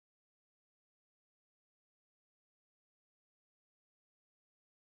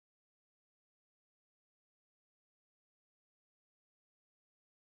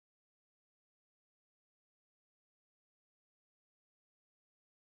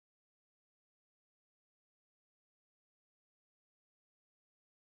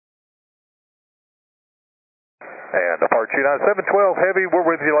And apart United 712 Heavy, we're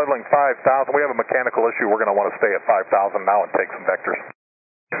with you leveling 5,000. We have a mechanical issue. We're going to want to stay at 5,000 now and take some vectors.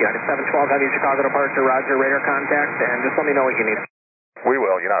 United 712 Heavy, Chicago departure, roger, radar contact, and just let me know what you need. We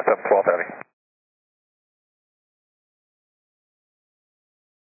will, United 712 Heavy.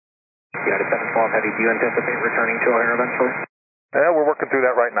 United 712 Heavy, do you anticipate returning to O'Hare eventually? Yeah, we're working through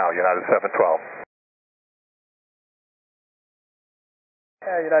that right now, United 712.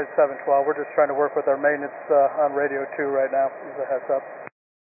 Yeah, United 712, we're just trying to work with our maintenance on radio 2 right now, as a heads up.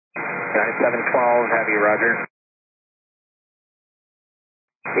 United 712 Heavy, roger.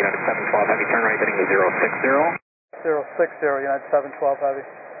 United 712 Heavy, turn right heading to 060. 060, United 712 Heavy.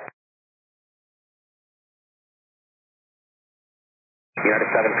 United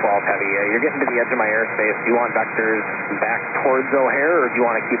 712 Heavy, you're getting to the edge of my airspace. Do you want vectors back towards O'Hare, or do you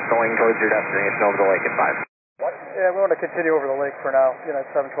want to keep going towards your destination over the lake at 5? Yeah, we want to continue over the lake for now, United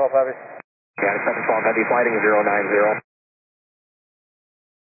 712 Heavy. United 712 Heavy, flighting 090.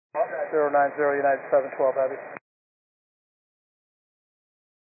 090, United 712 Heavy.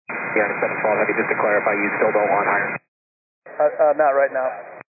 United 712 Heavy, just to clarify, you still don't want higher? Not right now.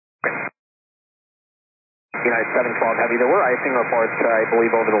 United 712 Heavy, there were icing reports, I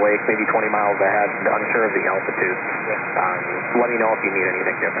believe, over the lake, maybe 20 miles ahead, unsure of the altitude. Let me know if you need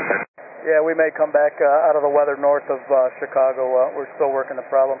anything different there. Yeah, we may come back out of the weather north of Chicago. We're still working the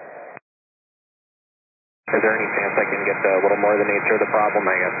problem. Is there any chance I can get a little more of the nature of the problem?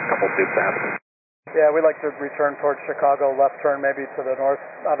 I got a couple soups asking. Yeah, we'd like to return towards Chicago, left turn maybe to the north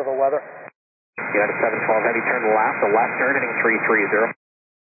out of the weather. United 712 Heavy, turn left, a left turn heading 330.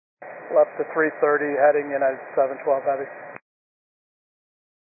 Left to 330, heading United 712 Heavy.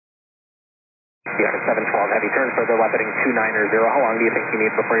 United 712 Heavy, turn further left heading 290. How long do you think you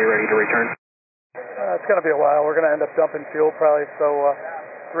need before you're ready to return? It's going to be a while. We're going to end up dumping fuel probably, so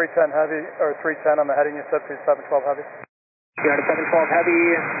 310 Heavy, or 310 on the heading you said for 712 Heavy. United 712 Heavy,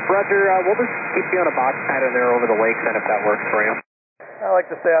 roger, we'll just keep you on a box pattern there over the lakes then if that works for you. I like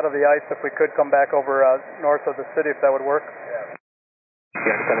to stay out of the ice if we could come back over north of the city if that would work.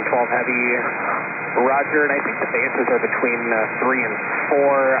 United 712 Heavy, roger, and I think the bases are between 3 and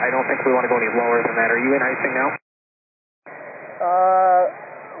 4. I don't think we want to go any lower than that. Are you in icing now?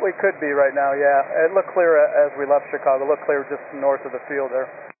 We could be right now, yeah. It looked clear as we left Chicago. It looked clear just north of the field there.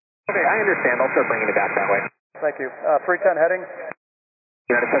 Okay, I understand. I'll start bringing it back that way. Thank you. 310 heading?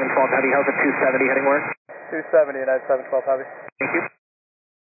 United 712 Heavy, how's the 270 heading work? 270, United 712 Heavy. Thank you.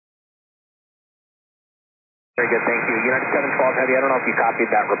 Very good, thank you. United 712 Heavy, I don't know if you copied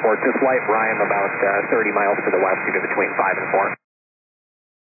that report. This light rhyme about 30 miles to the west, either between 5 and 4.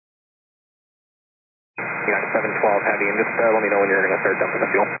 United 712 Heavy, and just let me know when you're going to start dumping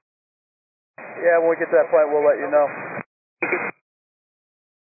the fuel. Yeah, when we get to that point, we'll let you know. Thank you.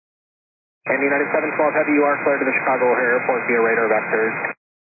 And United 712 Heavy, you are clear to the Chicago O'Hare Airport via radar vectors.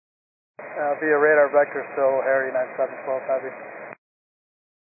 Via radar vector still O'Hare, United 712 Heavy.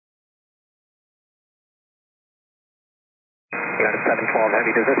 United 712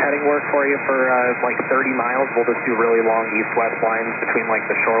 Heavy, does this heading work for you for like 30 miles? We'll just do really long east-west lines between like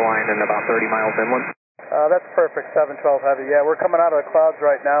the shoreline and about 30 miles inland. That's perfect, 712 Heavy. Yeah, we're coming out of the clouds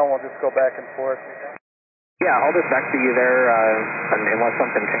right now, and we'll just go back and forth. Yeah, I'll just vector you there, unless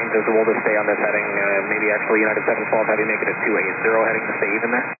something changes, we'll just stay on this heading. Maybe actually United 712 Heavy, make it a 280 heading to stay even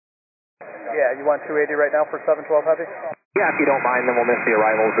there. Yeah, you want 280 right now for 712 Heavy? Yeah, if you don't mind, then we'll miss the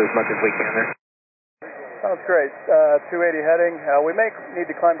arrivals as much as we can there. Sounds great. 280 heading. We may need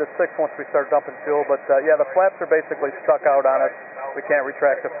to climb to 6 once we start dumping fuel, but yeah, the flaps are basically stuck out on us. We can't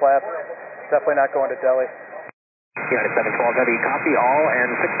retract the flaps. Definitely not going to Delhi. United 712 Heavy, copy all,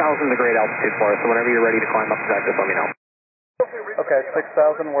 and 6,000 is a great altitude for us, so whenever you're ready to climb up to that, just let me know. Okay,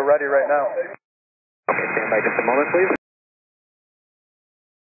 6,000, we're ready right now. Okay, stand by just a moment, please.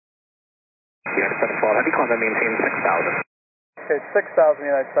 United 712 Heavy, climb and maintain 6,000. Okay, 6,000,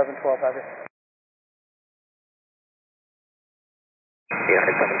 United 712 Heavy.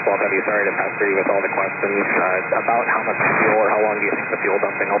 United 712 Heavy, sorry to pass through you with all the questions. About how much fuel or how long do you think the fuel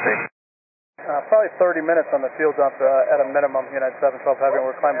dumping will take? Probably 30 minutes on the fuel dump at a minimum, United 712 Heavy, and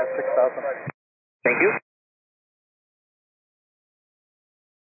we're climbing to 6,000. Thank you.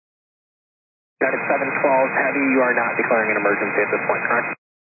 United 712 Heavy, you are not declaring an emergency at this point, correct?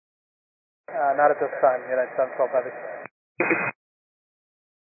 Not at this time, United 712 Heavy. Thank you.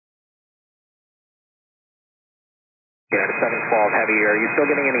 United 712 Heavy, are you still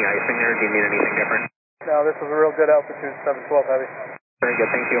getting any icing there? Do you need anything different? No, this is a real good altitude, 712 Heavy. Very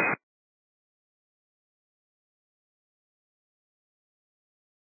good, thank you.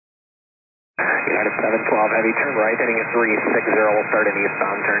 United 712 Heavy, turn right, heading at 360, we'll start an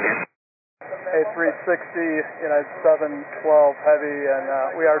eastbound turn in. A360, United 712 Heavy,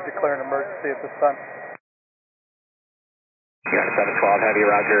 and we are declaring emergency at this time. United 712 Heavy,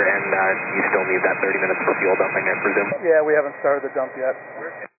 roger, and you still need that 30 minutes for fuel dumping, I presume? Yeah, we haven't started the dump yet.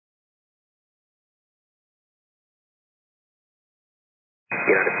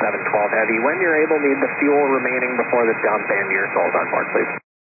 United 712 Heavy, when you're able, need the fuel remaining before the dump and your souls on board, please.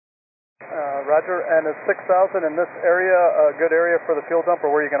 Roger, and is 6,000 in this area a good area for the fuel dump,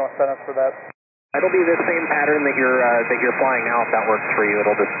 or where are you going to send us for that? It'll be the same pattern that you're flying now, if that works for you.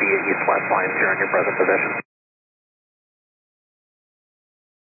 It'll just be east-west lines here on your present position.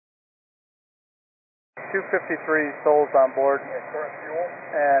 253 souls on board,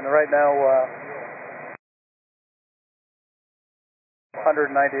 and right now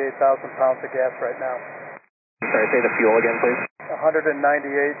 198,000 pounds of gas right now. Sorry, say the fuel again, please. 198,000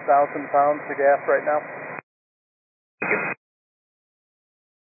 pounds of gas right now. Thank you.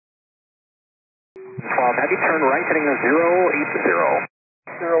 12 Heavy, turn right, heading to 080.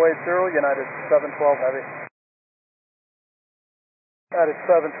 080, United 712 Heavy. United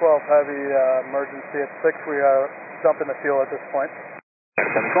 712 Heavy, emergency at 6. We are dumping the fuel at this point.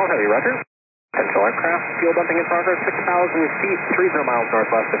 United 712 Heavy, roger. Potential aircraft, fuel dumping in progress, 6,000 feet, 30 miles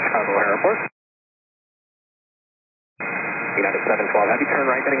northwest of Chicago Airport. United 712 Heavy, turn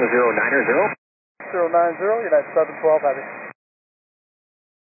right, heading to 090. 090, United 712 Heavy.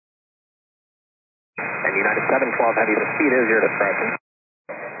 And United 712 Heavy, the speed is your discretion.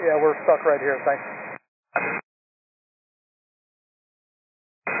 Yeah, we're stuck right here, thanks.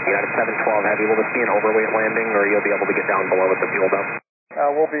 United 712 Heavy, will this be an overweight landing, or you'll be able to get down below at the fuel dump?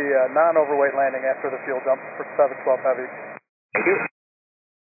 We'll be non-overweight landing after the fuel dump for 712 Heavy. Thank you.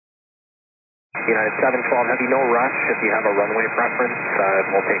 United 712 Heavy, no rush. If you have a runway preference,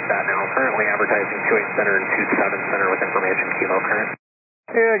 we'll take that now. Currently advertising 28 center and 27 center with information kilo current.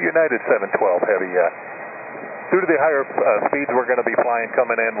 Yeah, United 712 Heavy, due to the higher speeds we're going to be flying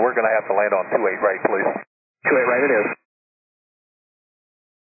coming in, we're going to have to land on 28 right, please. 28 right it is.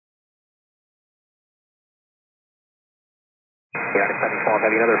 United 712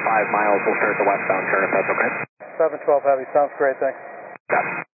 Heavy, another 5 miles. We'll start the westbound turn if that's okay. 712 Heavy, sounds great, thanks. Got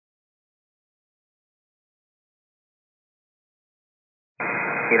it.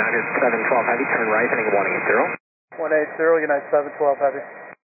 United 712 Heavy, turn right, heading 180. 180, United 712 Heavy.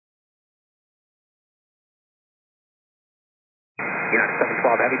 United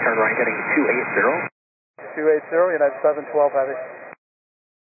 712 Heavy, turn right, heading 280. 280, United 712 Heavy.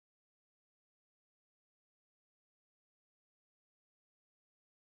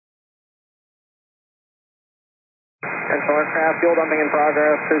 Potential aircraft, fuel dumping in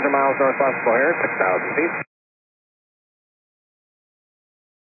progress, cruiser miles northwest of O'Hare, 6,000 feet.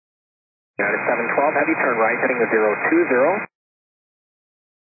 United 712 Heavy, turn right, heading to 020.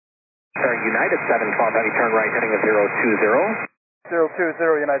 Sorry, United 712 Heavy, turn right, heading to 020.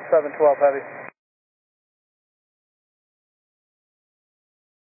 020, United 712 Heavy.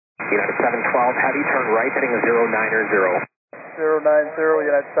 United 712 Heavy, turn right, heading to 090. 090,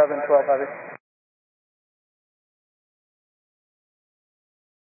 United 712 Heavy.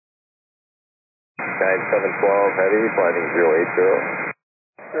 United 712 Heavy, flying 080.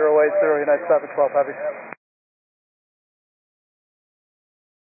 080, United 712 Heavy.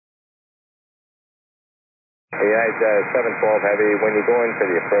 United 712 Heavy, when you go in for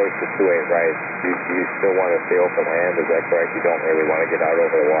the approach to 28 right, you still want to stay open land, is that correct? You don't really want to get out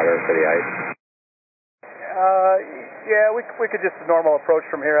over the water for the ice? Yeah, we could just normal approach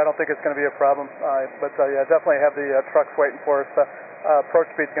from here. I don't think it's going to be a problem. But yeah, definitely have the trucks waiting for us. Approach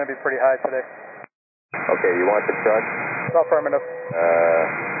speed's going to be pretty high today. Okay, you want the truck? Affirmative.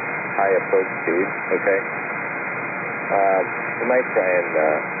 High approach speed, okay. We might try and,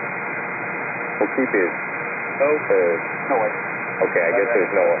 we'll keep you. No way. Okay, I guess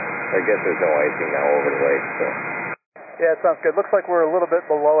there's no icing now over the lake, so. Yeah, it sounds good. Looks like we're a little bit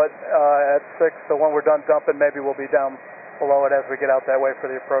below it at 6, so when we're done dumping, maybe we'll be down below it as we get out that way for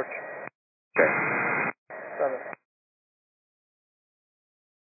the approach. Okay. 7.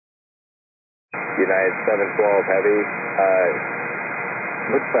 United 712 Heavy,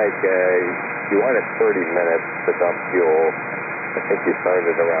 looks like you wanted 30 minutes to dump fuel. I think you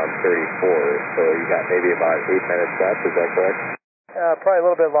started around 34, so you got maybe about 8 minutes left, is that correct? Probably a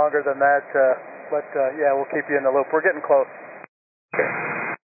little bit longer than that, but yeah, we'll keep you in the loop. We're getting close. Okay.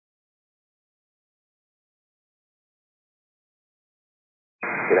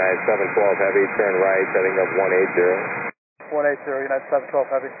 United 712 Heavy, turn right, setting up 180. 180, United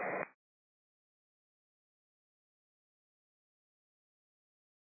 712 Heavy.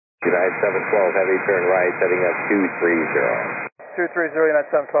 United 712 Heavy, turn right, setting up 230. 230,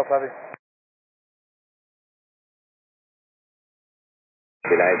 United 712 Heavy.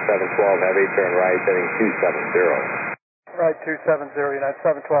 United 712 Heavy, turn right, heading 270. Right, 270, United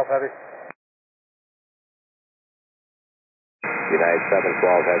 712 Heavy. United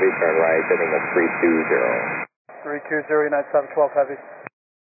 712 Heavy, turn right, heading a 320. 320, United 712 Heavy.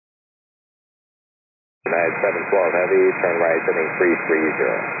 United 712 Heavy, turn right, heading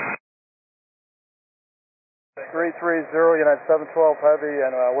 330. 330, United 712 Heavy,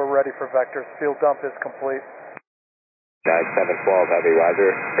 and we're ready for vectors. Fuel dump is complete. United 712 Heavy,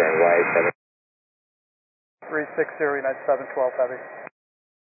 roger, turn right, heading 360, United 712 Heavy.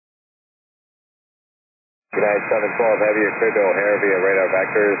 United 712 Heavy, you're cleared to O'Hare via radar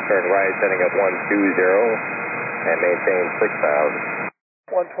vectors, turn right, heading at 120, and maintain 6,000.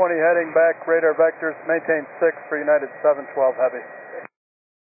 120 heading back, radar vectors, maintain 6 for United 712 Heavy.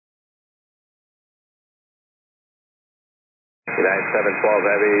 United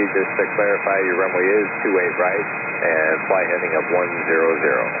 712 Heavy, just to clarify, your runway is 28 right, and flight heading of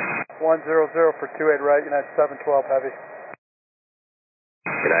 100. 100 for 28 right, United 712 Heavy.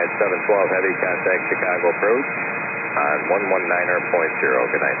 United 712 Heavy, contact Chicago approach on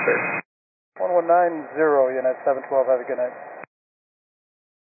 119.0. Good night, sir. 1190, United 712 Heavy, good night.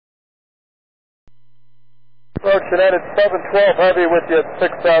 Approach United 712 Heavy with you at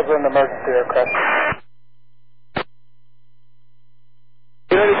 6,000 emergency aircraft.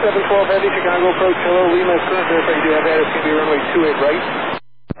 United 712 Heavy, Chicago approach, hello, Lima, current verify you do have ATC runway 28 right.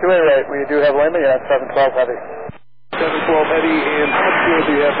 28 right, we do have Lima, United 712 Heavy. 712 Heavy, and how much fuel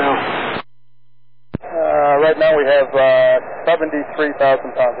do you have now? Right now we have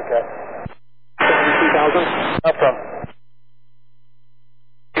 73,000 pounds of gas. 72,000? Up from.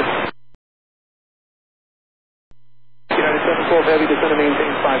 United 712 Heavy, descend to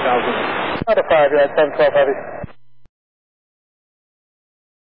maintain 5,000. Out of 5, United 712 Heavy.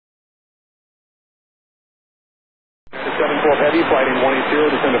 The 712 Heavy, flighting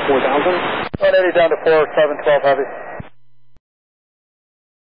 180, descend to 4,000. 180 down to 4, 712 Heavy.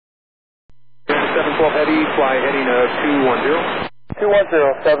 712 Heavy, fly heading 210.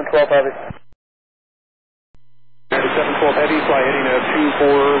 210, 712 Heavy. United 712 Heavy, fly heading 250,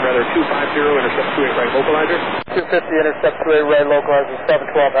 intercept 28 right localizer. 250, intercept 28 right localizer,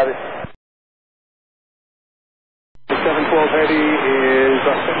 712 Heavy. The 712 Heavy is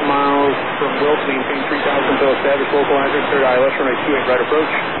 7 miles from Wilkes, maintain 3,000 until established localizer, clear ILS runway 28 right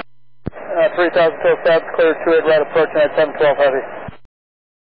approach. 3,000 till established, clear 28 right approach, United 712 Heavy.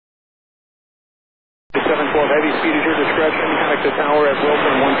 The 712 Heavy, speed is your discretion, contact the tower at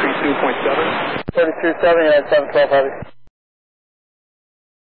Wilson 132.7. 32.7, United 712 Heavy.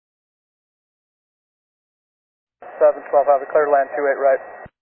 712 Heavy, clear to land 28 right.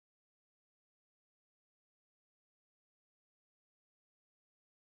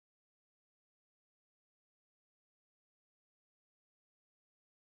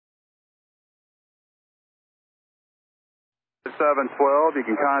 .25, you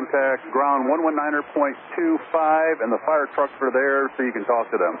can contact ground 119.25, and the fire trucks are there so you can talk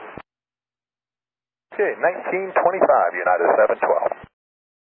to them. Okay, 1925, United 712.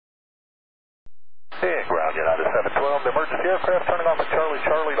 Hey, ground United 712, the emergency aircraft turning off at Charlie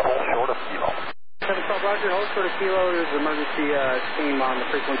Charlie to hold short of kilo. 712 Roger, hold short of kilo, there's an emergency team on the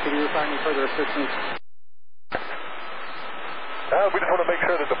frequency. Do you require any further assistance? We just want to make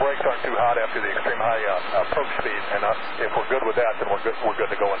sure that the brakes aren't too hot after the extreme high approach speed, and if we're good with that, then we're good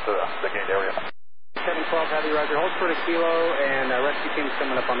to go into the gate area. 712 Heavy, Roger, hold short of kilo, and rescue team's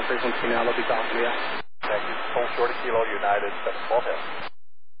coming up on the frequency now. They'll be talking to you. Thank you. Hold short of kilo, United 712 Heavy.